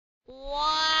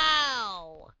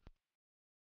Wow!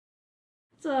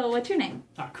 So, what's your name?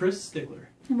 Chris Stigler.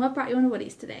 And what brought you into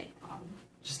Woody's today?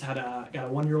 Just got a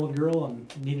 1-year-old girl and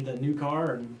needed a new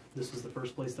car, and this was the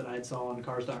first place that I had saw on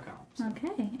cars.com. So.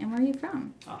 Okay, and where are you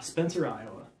from? Spencer,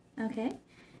 Iowa. Okay,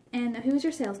 and who was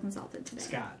your sales consultant today?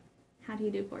 Scott. How do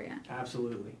you do for you?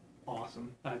 Absolutely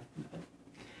awesome. I've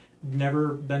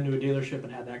never been to a dealership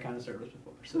and had that kind of service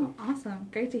before. So awesome,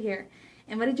 great to hear.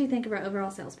 And what did you think of our overall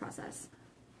sales process?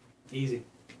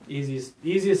 Easiest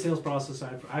sales process.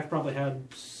 I've probably had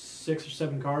 6 or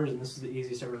 7 cars, and this is the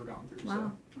easiest I've ever gone through.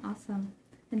 Wow, so. awesome.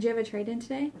 And did you have a trade-in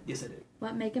today? Yes, I did.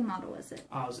 What make and model was it? It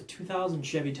was a 2000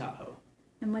 Chevy Tahoe.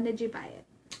 And when did you buy it?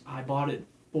 I bought it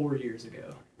 4 years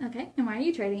ago. Okay, and why are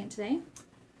you trading it today?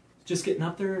 Just getting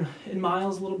up there in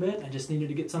miles a little bit. I just needed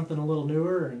to get something a little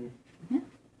newer. And yeah,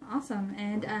 awesome.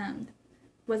 And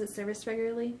was it serviced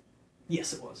regularly?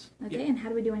 Yes, it was. Okay, yep. And how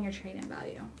do we do on your trade-in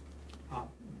value?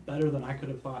 Better than I could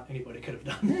have thought anybody could have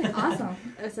done. Awesome.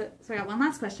 So I got one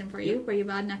last question for you. Yep. Were you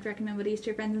bad enough to recommend Woody's to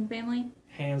your friends and family?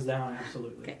 Hands down,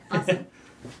 absolutely. Okay, awesome.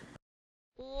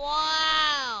 Wow!